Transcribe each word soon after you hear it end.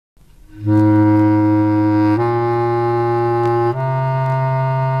In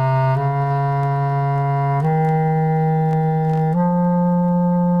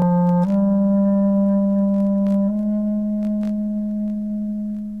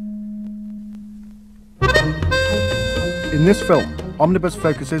this film, Omnibus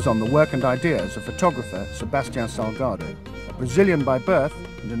focuses on the work and ideas of photographer Sebastião Salgado. A Brazilian by birth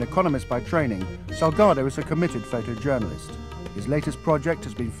and an economist by training, Salgado is a committed photojournalist. His latest project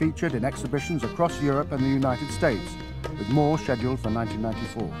has been featured in exhibitions across Europe and the United States, with more scheduled for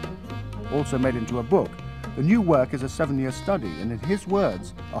 1994. Also made into a book, the new work is a 7-year study and, in his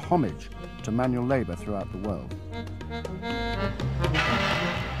words, a homage to manual labour throughout the world.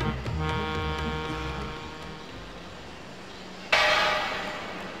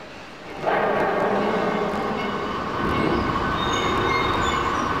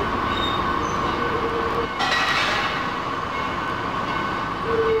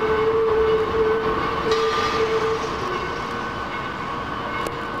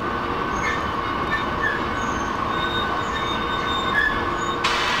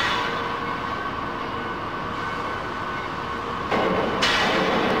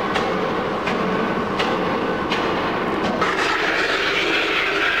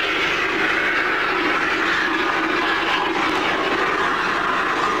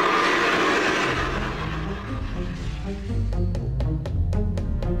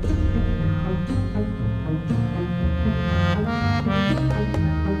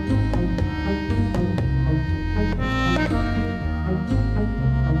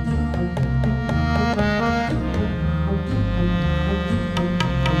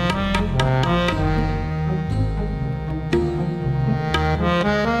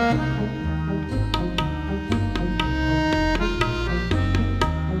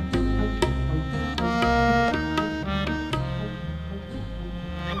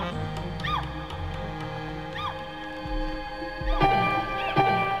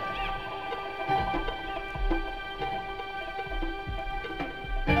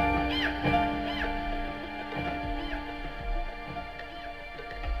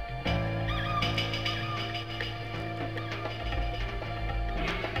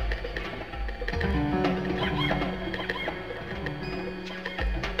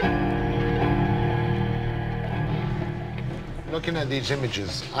 Looking at these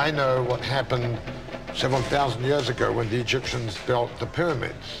images, I know what happened several thousand years ago when the Egyptians built the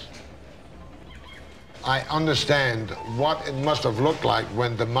pyramids. I understand what it must have looked like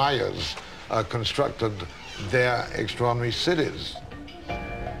when the Mayas constructed their extraordinary cities.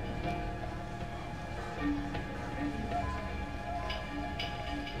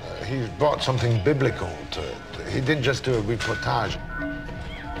 He brought something biblical to it. He didn't just do a reportage.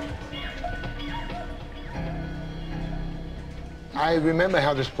 I remember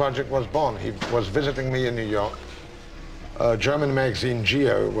how this project was born. He was visiting me in New York. A German magazine,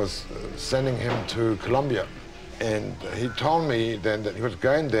 Geo, was sending him to Colombia. And he told me then that he was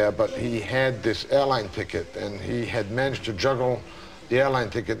going there, but he had this airline ticket, and he had managed to juggle the airline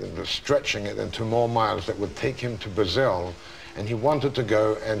ticket into stretching it into more miles that would take him to Brazil. And he wanted to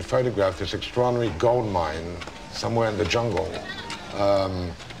go and photograph this extraordinary gold mine somewhere in the jungle.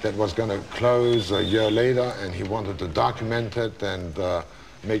 That was going to close a year later, and he wanted to document it and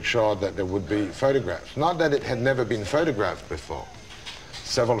make sure that there would be photographs. Not that it had never been photographed before.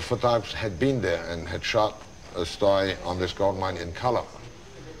 Several photographers had been there and had shot a story on this gold mine in color.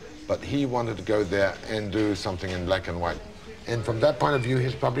 But he wanted to go there and do something in black and white. And from that point of view,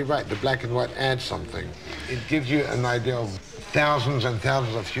 he's probably right. The black and white adds something. It gives you an idea of thousands and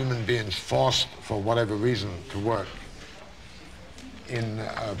thousands of human beings forced, for whatever reason, to work in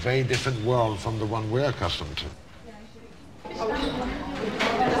a very different world from the one we're accustomed to.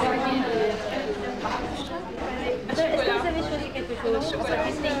 Est-ce que vous avez choisi quelque chose?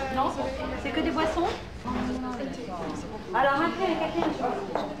 Non? C'est que des boissons? Alors après, quelqu'un.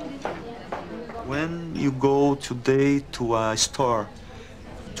 When you go today to a store,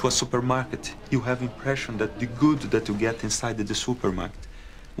 to a supermarket, you have impression that the good that you get inside the supermarket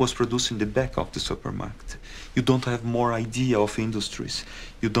was produced in the back of the supermarket. You don't have more idea of industries.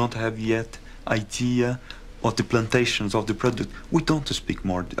 You don't have yet idea of the plantations of the product. We don't speak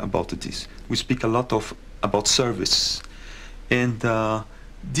more about this. We speak a lot about service. And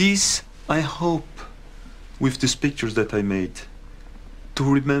this, I hope, with these pictures that I made, to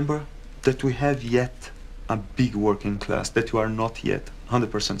remember that we have yet a big working class, that we are not yet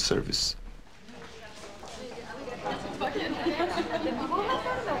 100% service.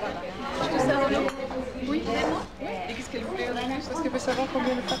 Oui, vraiment. Et qu'est-ce qu'elle voulait en plus? Est-ce qu'elle peut savoir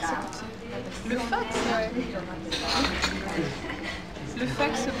combien le fax coûte? Le fax? Ouais. Le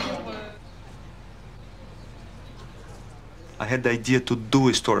fax pour... I had the idea to do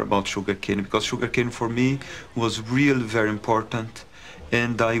a story about sugarcane because sugarcane for me was really very important.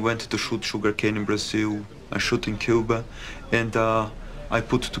 And I went to shoot sugarcane in Brazil, I shoot in Cuba, and I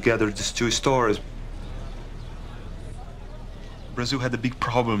put together these two stories. Brazil had a big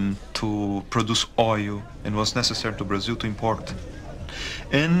problem to produce oil, and it was necessary to Brazil to import.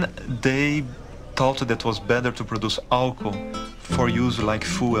 And they thought that it was better to produce alcohol for use like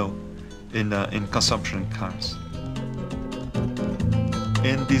fuel in consumption in cars.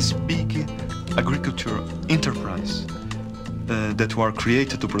 And this big agriculture enterprise that were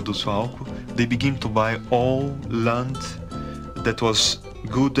created to produce alcohol, they begin to buy all land that was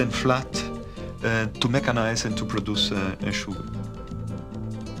good and flat to mechanize and to produce sugar.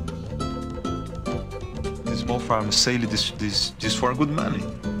 The small farmers sell this for good money.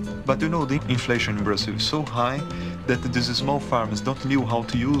 But you know, the inflation in Brazil is so high that these small farmers don't know how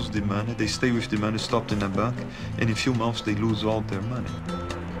to use the money. They stay with the money stopped in a bank, and in a few months they lose all their money.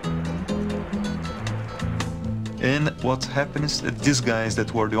 And what happened is that these guys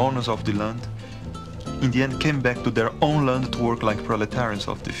that were the owners of the land, in the end came back to their own land to work like proletarians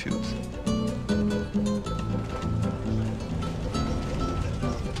of the fields.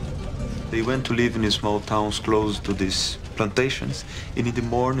 They went to live in small towns close to these plantations, and in the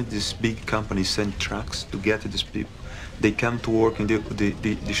morning these big companies send trucks to get these people. They come to work in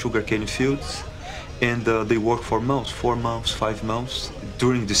the sugarcane fields, and they work for months, 4 months, 5 months,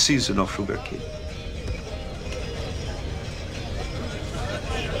 during the season of sugarcane.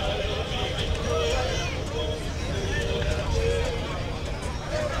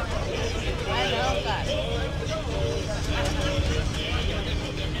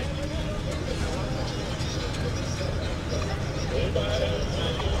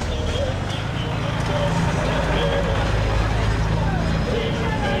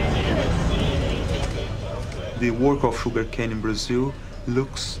 The work of sugarcane in Brazil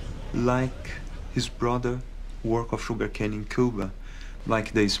looks like his brother work of sugarcane in Cuba.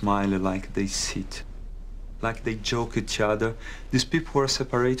 Like they smile, like they sit, like they joke each other. These people were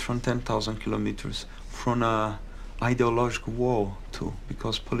separated from 10,000 kilometers from an ideological wall too,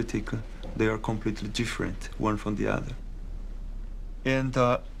 because politically they are completely different one from the other. And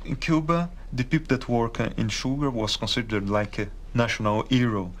in Cuba, the people that work in sugar was considered like a national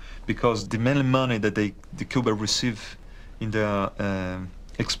hero, because the main money that the Cuba receive in the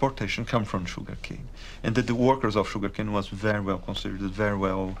exportation come from sugarcane, and that the workers of sugarcane was very well considered, very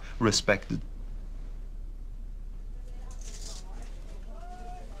well respected.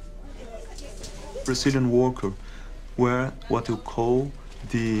 Brazilian workers were what you call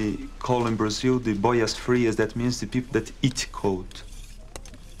in Brazil the boias frias. That means the people that eat cold.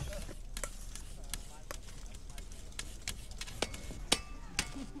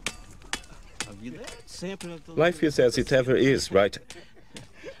 Life is as it ever is, right?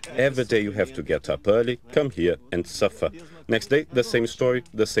 Every day you have to get up early, come here and suffer. Next day, the same story,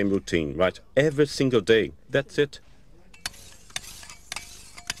 the same routine, right? Every single day. That's it.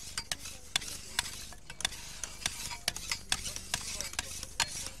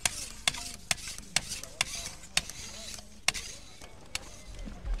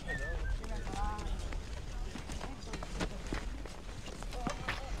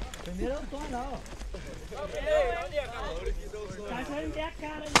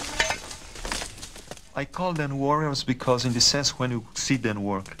 I call them warriors because in the sense when you see them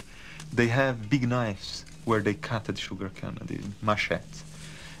work, they have big knives where they cut the sugarcane, the machete.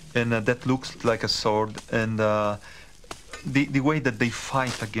 And that looks like a sword, and the way that they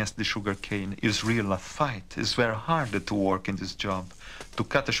fight against the sugarcane is really a fight. It's very hard to work in this job. To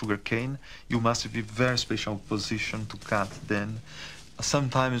cut a sugarcane, you must be very special position to cut then.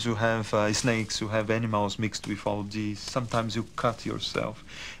 Sometimes you have snakes, you have animals mixed with all these. Sometimes you cut yourself.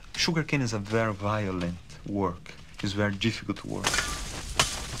 Sugarcane is a very violent work. It's very difficult work.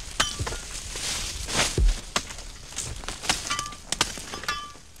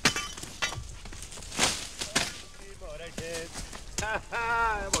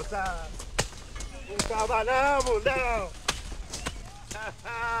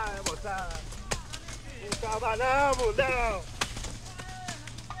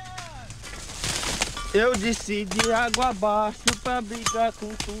 Eu desci de água abaixo pra brigar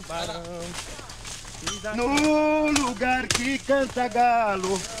com tubarão. No lugar que canta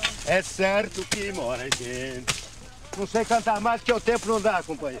galo, é certo que mora gente. Não sei cantar mais que o tempo não dá,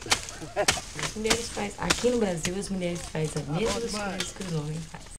 companheiro. As mulheres fazem, aqui no Brasil, as mulheres fazem as mesmas coisas que os homens fazem.